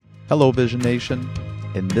Hello Vision Nation.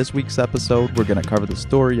 In this week's episode, we're going to cover the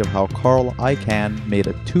story of how Carl Icahn made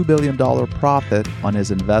a $2 billion profit on his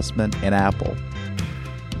investment in Apple.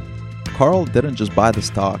 Carl didn't just buy the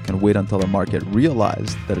stock and wait until the market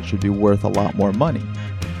realized that it should be worth a lot more money.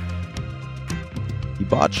 He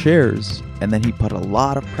bought shares, and then he put a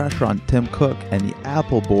lot of pressure on Tim Cook and the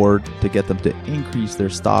Apple board to get them to increase their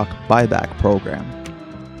stock buyback program.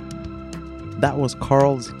 That was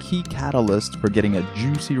Carl's key catalyst for getting a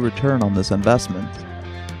juicy return on this investment.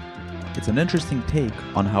 It's an interesting take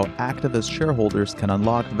on how activist shareholders can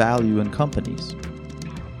unlock value in companies.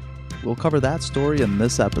 We'll cover that story in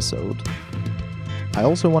this episode. I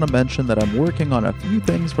also want to mention that I'm working on a few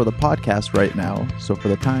things for the podcast right now, so for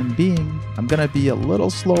the time being, I'm going to be a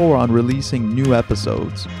little slower on releasing new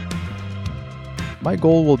episodes. My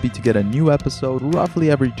goal will be to get a new episode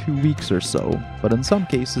roughly every 2 weeks or so, but in some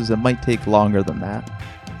cases it might take longer than that.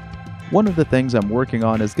 One of the things I'm working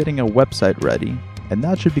on is getting a website ready, and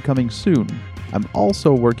that should be coming soon. I'm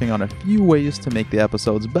also working on a few ways to make the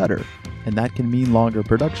episodes better, and that can mean longer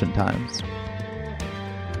production times.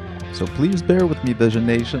 So please bear with me, Vision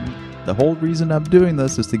Nation. The whole reason I'm doing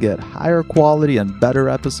this is to get higher quality and better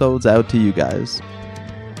episodes out to you guys.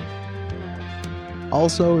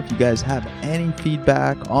 Also, if you guys have any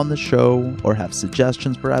feedback on the show, or have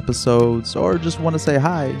suggestions for episodes, or just want to say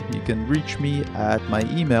hi, you can reach me at my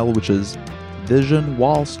email, which is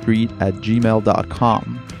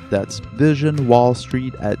visionwallstreet@gmail.com. That's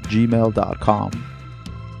visionwallstreet@gmail.com.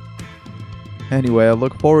 Anyway, I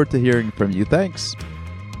look forward to hearing from you. Thanks.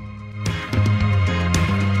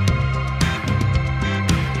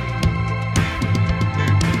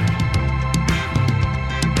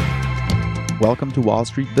 Welcome to Wall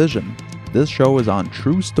Street Vision. This show is on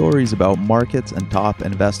true stories about markets and top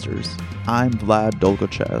investors. I'm Vlad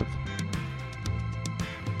Dolgochev.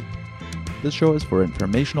 This show is for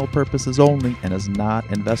informational purposes only and is not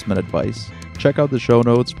investment advice. Check out the show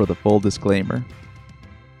notes for the full disclaimer.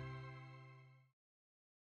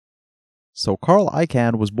 So Carl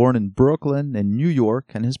Icahn was born in Brooklyn in New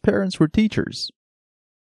York, and his parents were teachers.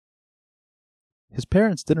 His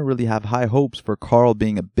parents didn't really have high hopes for Carl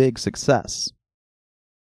being a big success.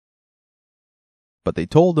 But they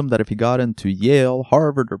told him that if he got into Yale,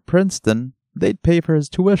 Harvard, or Princeton, they'd pay for his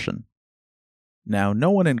tuition. Now,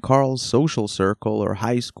 no one in Carl's social circle or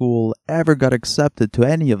high school ever got accepted to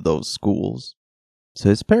any of those schools, so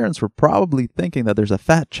his parents were probably thinking that there's a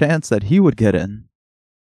fat chance that he would get in.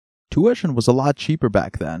 Tuition was a lot cheaper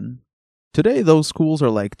back then. Today, those schools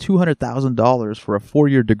are like $200,000 for a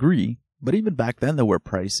 4-year degree, but even back then they were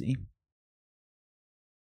pricey.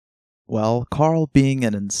 Well, Carl, being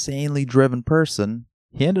an insanely driven person,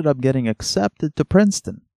 he ended up getting accepted to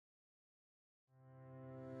Princeton.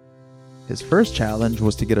 His first challenge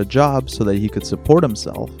was to get a job so that he could support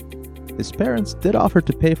himself. His parents did offer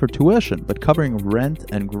to pay for tuition, but covering rent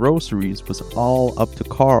and groceries was all up to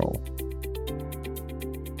Carl.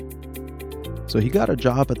 So he got a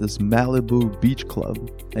job at this Malibu beach club,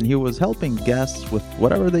 and he was helping guests with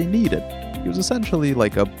whatever they needed. He was essentially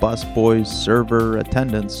like a busboy, server,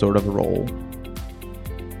 attendant sort of a role.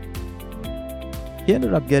 He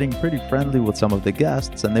ended up getting pretty friendly with some of the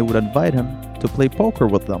guests, and they would invite him to play poker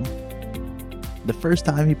with them. The first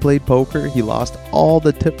time he played poker, he lost all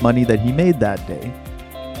the tip money that he made that day.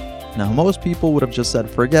 Now, most people would have just said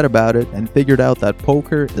forget about it and figured out that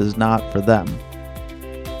poker is not for them.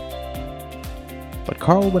 But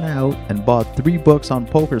Carl went out and bought 3 books on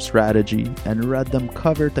poker strategy and read them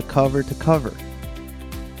cover to cover to cover.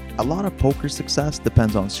 A lot of poker success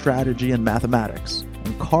depends on strategy and mathematics,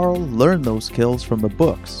 and Carl learned those skills from the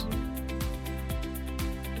books.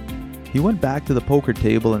 He went back to the poker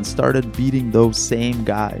table and started beating those same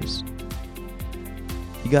guys.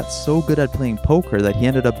 He got so good at playing poker that he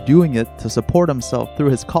ended up doing it to support himself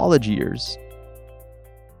through his college years.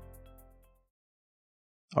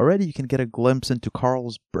 Already you can get a glimpse into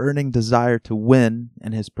Carl's burning desire to win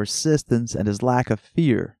and his persistence and his lack of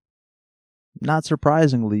fear. Not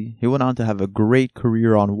surprisingly, he went on to have a great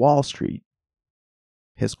career on Wall Street.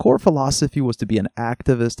 His core philosophy was to be an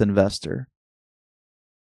activist investor.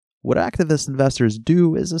 What activist investors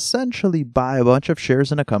do is essentially buy a bunch of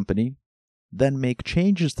shares in a company, then make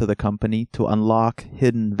changes to the company to unlock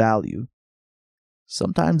hidden value.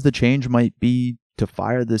 Sometimes the change might be to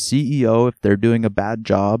fire the CEO if they're doing a bad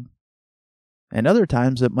job, and other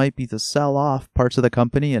times it might be to sell off parts of the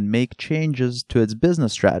company and make changes to its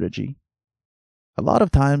business strategy. A lot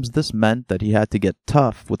of times this meant that he had to get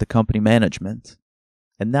tough with the company management,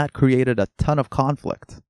 and that created a ton of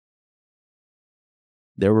conflict.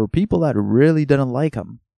 There were people that really didn't like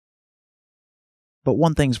him. But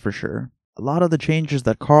one thing's for sure, a lot of the changes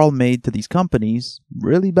that Carl made to these companies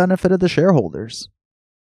really benefited the shareholders.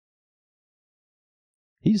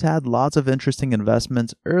 He's had lots of interesting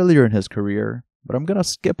investments earlier in his career, but I'm going to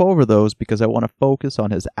skip over those because I want to focus on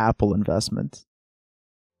his Apple investment.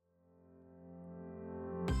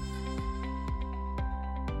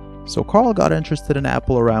 So Carl got interested in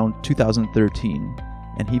Apple around 2013,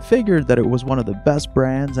 and he figured that it was one of the best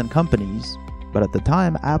brands and companies, but at the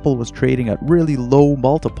time Apple was trading at really low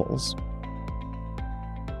multiples.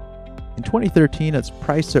 In 2013, its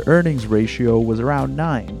price-to-earnings ratio was around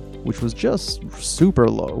 9, which was just super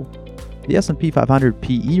low. The S&P 500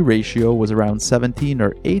 PE ratio was around 17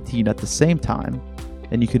 or 18 at the same time,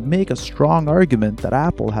 and you could make a strong argument that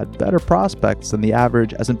Apple had better prospects than the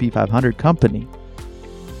average S&P 500 company.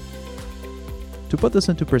 To put this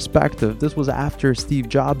into perspective, this was after Steve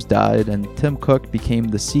Jobs died and Tim Cook became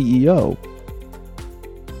the CEO.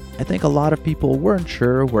 I think a lot of people weren't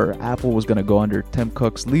sure where Apple was going to go under Tim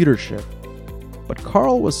Cook's leadership, but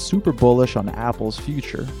Carl was super bullish on Apple's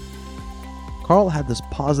future. Carl had this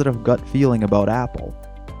positive gut feeling about Apple,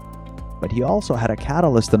 but he also had a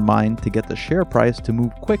catalyst in mind to get the share price to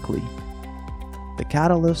move quickly. The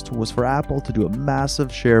catalyst was for Apple to do a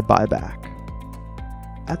massive share buyback.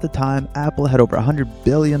 At the time, Apple had over $100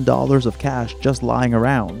 billion of cash just lying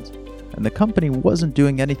around, and the company wasn't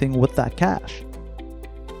doing anything with that cash.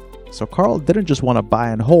 So Carl didn't just want to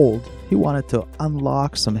buy and hold, he wanted to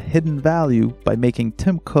unlock some hidden value by making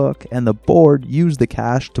Tim Cook and the board use the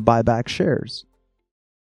cash to buy back shares.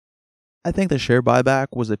 I think the share buyback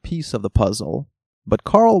was a piece of the puzzle, but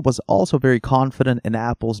Carl was also very confident in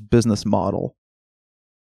Apple's business model.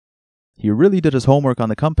 He really did his homework on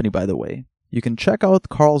the company, by the way. You can check out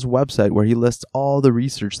Carl's website where he lists all the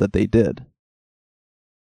research that they did.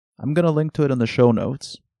 I'm going to link to it in the show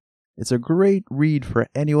notes. It's a great read for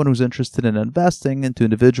anyone who's interested in investing into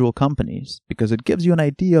individual companies because it gives you an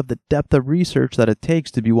idea of the depth of research that it takes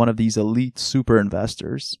to be one of these elite super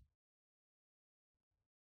investors.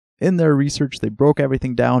 In their research, they broke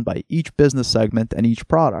everything down by each business segment and each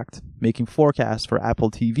product, making forecasts for Apple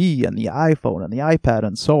TV and the iPhone and the iPad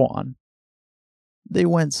and so on. They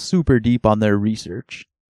went super deep on their research.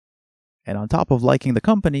 And on top of liking the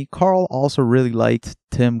company, Carl also really liked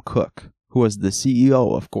Tim Cook, who was the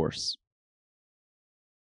CEO, of course.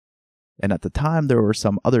 And at the time, there were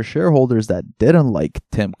some other shareholders that didn't like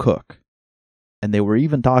Tim Cook. And they were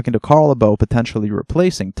even talking to Carl about potentially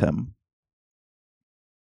replacing Tim.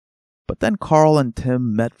 But then Carl and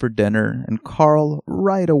Tim met for dinner, and Carl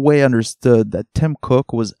right away understood that Tim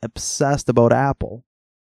Cook was obsessed about Apple.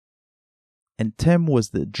 And Tim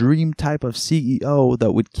was the dream type of CEO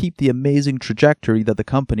that would keep the amazing trajectory that the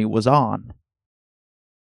company was on.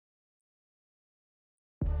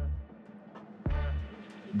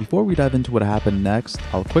 Before we dive into what happened next,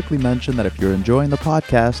 I'll quickly mention that if you're enjoying the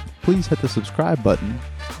podcast, please hit the subscribe button.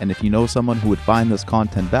 And if you know someone who would find this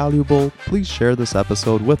content valuable, please share this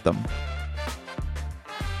episode with them.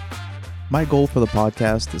 My goal for the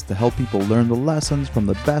podcast is to help people learn the lessons from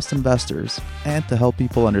the best investors and to help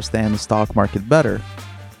people understand the stock market better.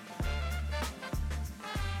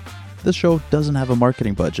 This show doesn't have a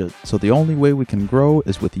marketing budget, so the only way we can grow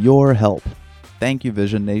is with your help. Thank you,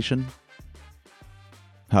 Vision Nation.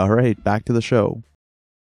 Alright, back to the show.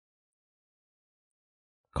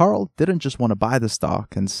 Carl didn't just want to buy the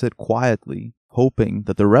stock and sit quietly, hoping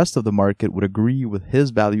that the rest of the market would agree with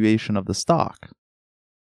his valuation of the stock.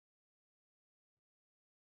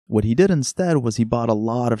 What he did instead was he bought a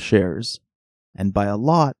lot of shares. And by a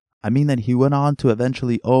lot, I mean that he went on to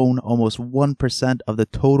eventually own almost 1% of the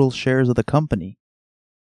total shares of the company.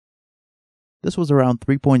 This was around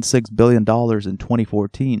 $3.6 billion in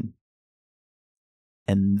 2014.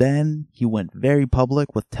 And then he went very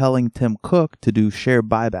public with telling Tim Cook to do share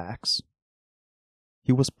buybacks.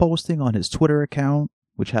 He was posting on his Twitter account,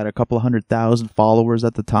 which had a couple 100,000 followers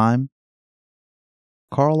at the time.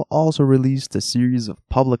 Carl also released a series of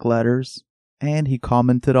public letters, and he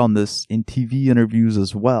commented on this in TV interviews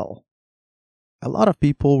as well. A lot of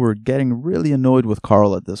people were getting really annoyed with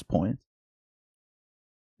Carl at this point.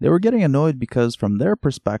 They were getting annoyed because, from their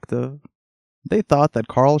perspective, they thought that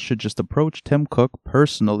Carl should just approach Tim Cook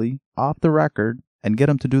personally, off the record, and get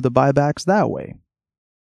him to do the buybacks that way.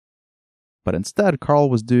 But instead, Carl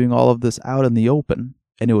was doing all of this out in the open,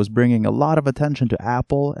 and it was bringing a lot of attention to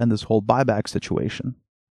Apple and this whole buyback situation.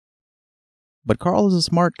 But Carl is a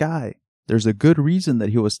smart guy. There's a good reason that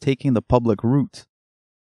he was taking the public route.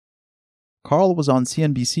 Carl was on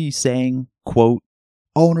CNBC saying, quote,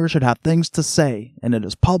 "Owners should have things to say, and it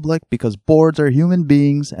is public because boards are human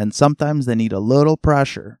beings and sometimes they need a little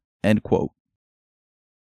pressure," end quote.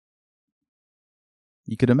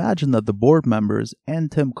 You could imagine that the board members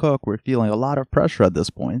and Tim Cook were feeling a lot of pressure at this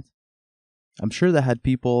point. I'm sure they had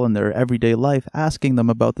people in their everyday life asking them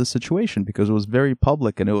about this situation because it was very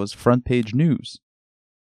public and it was front page news.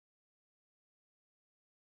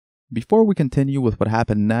 Before we continue with what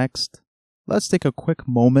happened next, let's take a quick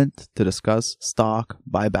moment to discuss stock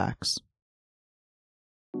buybacks.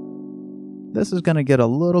 This is going to get a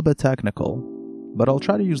little bit technical, but I'll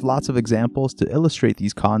try to use lots of examples to illustrate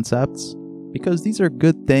these concepts because these are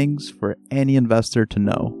good things for any investor to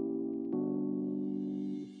know.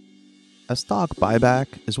 A stock buyback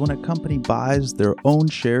is when a company buys their own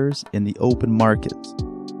shares in the open market.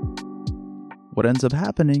 What ends up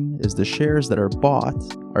happening is the shares that are bought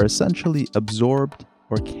are essentially absorbed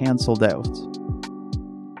or canceled out.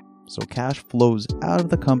 So cash flows out of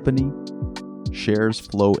the company, shares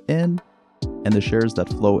flow in, and the shares that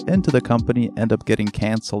flow into the company end up getting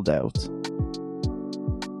canceled out.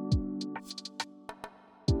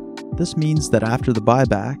 This means that after the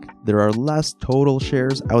buyback, there are less total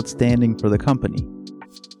shares outstanding for the company.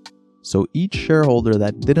 So each shareholder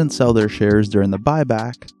that didn't sell their shares during the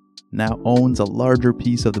buyback now owns a larger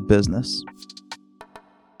piece of the business.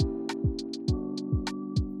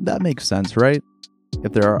 That makes sense, right?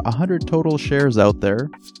 If there are 100 total shares out there,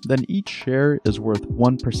 then each share is worth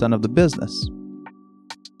 1% of the business.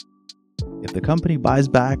 If the company buys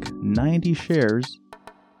back 90 shares,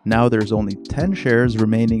 now there's only 10 shares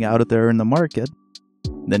remaining out there in the market,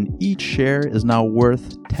 then each share is now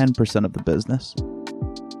worth 10% of the business.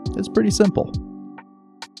 It's pretty simple.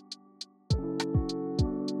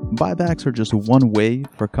 Buybacks are just one way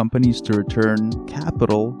for companies to return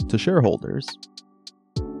capital to shareholders.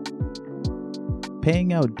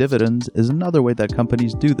 Paying out dividends is another way that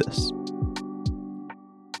companies do this.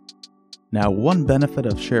 Now, one benefit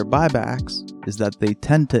of share buybacks is that they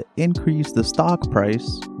tend to increase the stock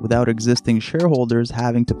price without existing shareholders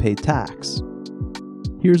having to pay tax.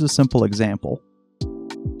 Here's a simple example.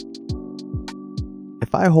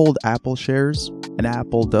 If I hold Apple shares and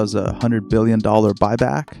Apple does a $100 billion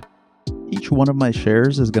buyback, each one of my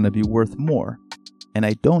shares is going to be worth more, and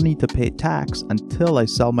I don't need to pay tax until I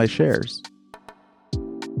sell my shares.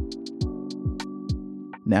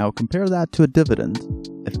 Now compare that to a dividend.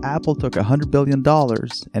 If Apple took $100 billion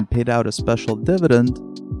and paid out a special dividend,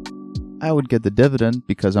 I would get the dividend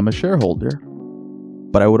because I'm a shareholder.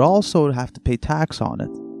 But I would also have to pay tax on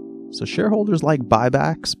it. So shareholders like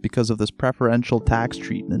buybacks because of this preferential tax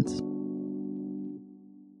treatment.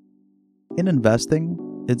 In investing,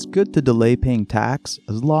 it's good to delay paying tax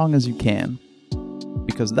as long as you can,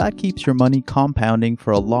 because that keeps your money compounding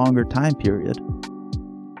for a longer time period.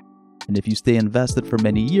 And if you stay invested for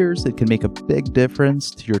many years, it can make a big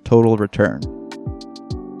difference to your total return.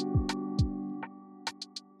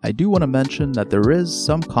 I do want to mention that there is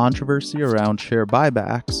some controversy around share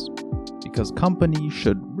buybacks because companies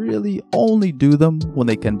should really only do them when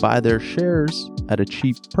they can buy their shares at a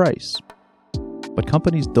cheap price. But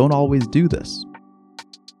companies don't always do this.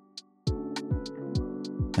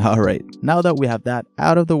 Alright, now that we have that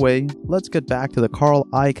out of the way, let's get back to the Carl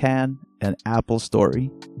Icahn and Apple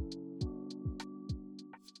story.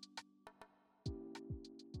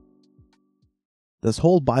 This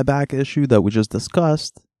whole buyback issue that we just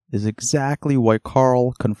discussed is exactly why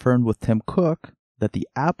Carl confirmed with Tim Cook that the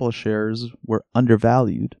Apple shares were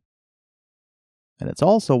undervalued. And it's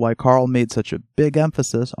also why Carl made such a big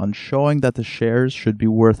emphasis on showing that the shares should be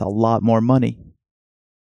worth a lot more money.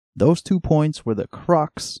 Those 2 points were the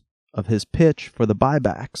crux of his pitch for the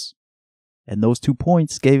buybacks. And those 2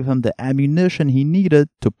 points gave him the ammunition he needed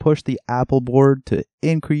to push the Apple board to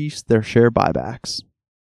increase their share buybacks.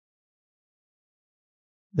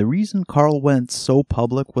 The reason Carl went so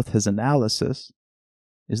public with his analysis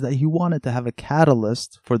is that he wanted to have a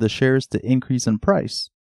catalyst for the shares to increase in price.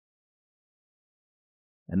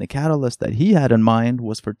 And the catalyst that he had in mind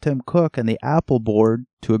was for Tim Cook and the Apple board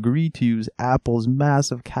to agree to use Apple's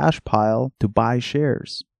massive cash pile to buy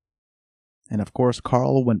shares. And of course,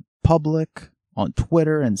 Carl went public on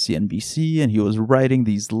Twitter and CNBC, and he was writing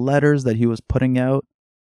these letters that he was putting out.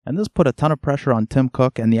 And this put a ton of pressure on Tim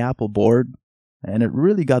Cook and the Apple board, and it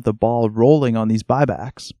really got the ball rolling on these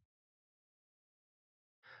buybacks.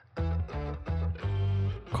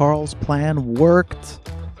 Carl's plan worked,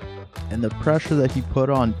 and the pressure that he put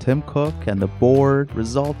on Tim Cook and the board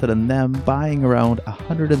resulted in them buying around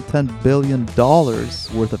 $110 billion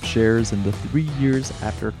worth of shares in the 3 years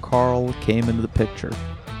after Carl came into the picture.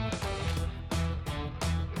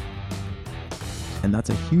 And that's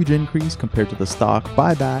a huge increase compared to the stock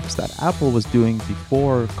buybacks that Apple was doing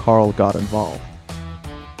before Carl got involved.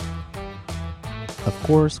 Of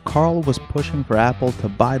course, Carl was pushing for Apple to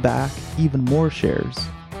buy back even more shares.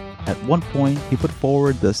 At one point, he put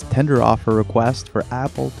forward this tender offer request for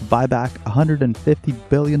Apple to buy back $150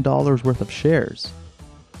 billion worth of shares,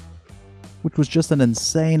 which was just an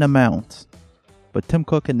insane amount. But Tim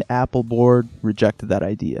Cook and the Apple board rejected that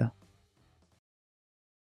idea.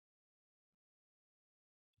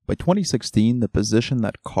 By 2016, the position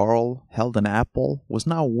that Carl held in Apple was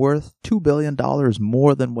now worth $2 billion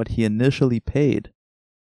more than what he initially paid.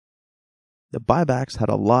 The buybacks had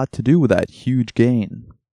a lot to do with that huge gain.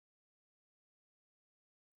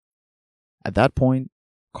 At that point,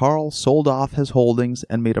 Carl sold off his holdings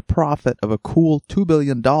and made a profit of a cool $2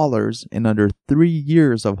 billion in under 3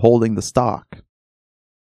 years of holding the stock.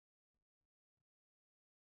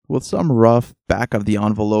 With some rough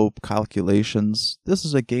back-of-the-envelope calculations, this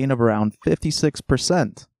is a gain of around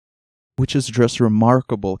 56%, which is just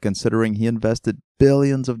remarkable considering he invested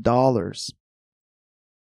billions of dollars.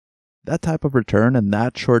 That type of return in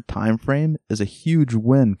that short time frame is a huge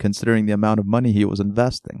win considering the amount of money he was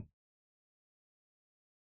investing.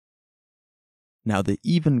 Now, the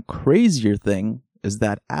even crazier thing is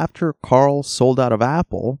that after Carl sold out of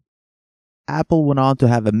Apple, Apple went on to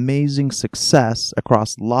have amazing success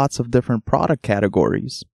across lots of different product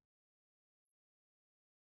categories.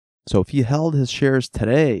 So if he held his shares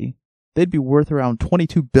today, they'd be worth around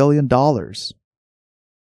 $22 billion. So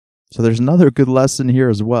there's another good lesson here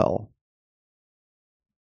as well.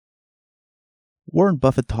 Warren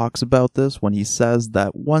Buffett talks about this when he says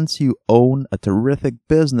that once you own a terrific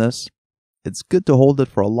business, it's good to hold it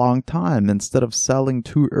for a long time instead of selling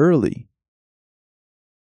too early.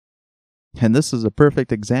 And this is a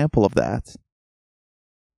perfect example of that.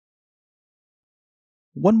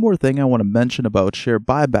 One more thing I want to mention about share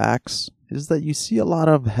buybacks is that you see a lot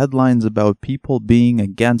of headlines about people being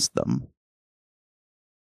against them.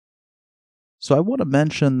 So I want to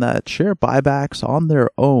mention that share buybacks on their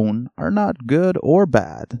own are not good or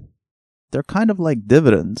bad. They're kind of like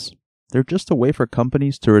dividends. They're just a way for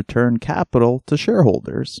companies to return capital to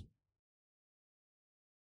shareholders.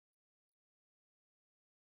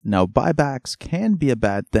 Now, buybacks can be a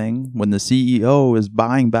bad thing when the CEO is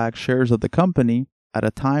buying back shares of the company at a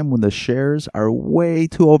time when the shares are way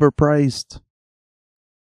too overpriced.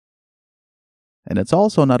 And it's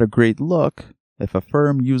also not a great look if a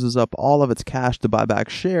firm uses up all of its cash to buy back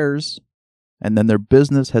shares, and then their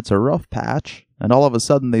business hits a rough patch, and all of a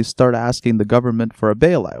sudden they start asking the government for a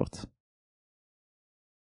bailout.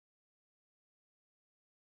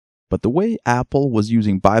 But the way Apple was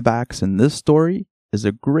using buybacks in this story is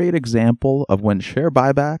a great example of when share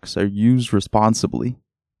buybacks are used responsibly.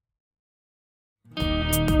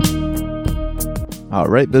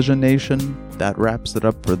 Alright, Vision Nation, that wraps it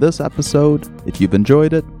up for this episode. If you've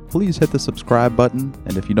enjoyed it, please hit the subscribe button,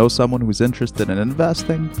 and if you know someone who's interested in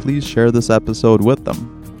investing, please share this episode with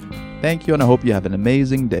them. Thank you, and I hope you have an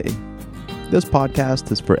amazing day. This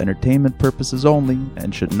podcast is for entertainment purposes only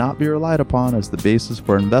and should not be relied upon as the basis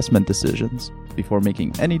for investment decisions. Before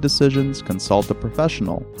making any decisions, consult a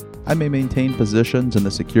professional. I may maintain positions in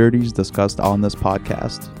the securities discussed on this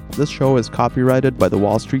podcast. This show is copyrighted by the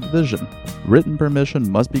Wall Street Vision. Written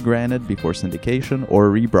permission must be granted before syndication or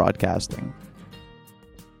rebroadcasting.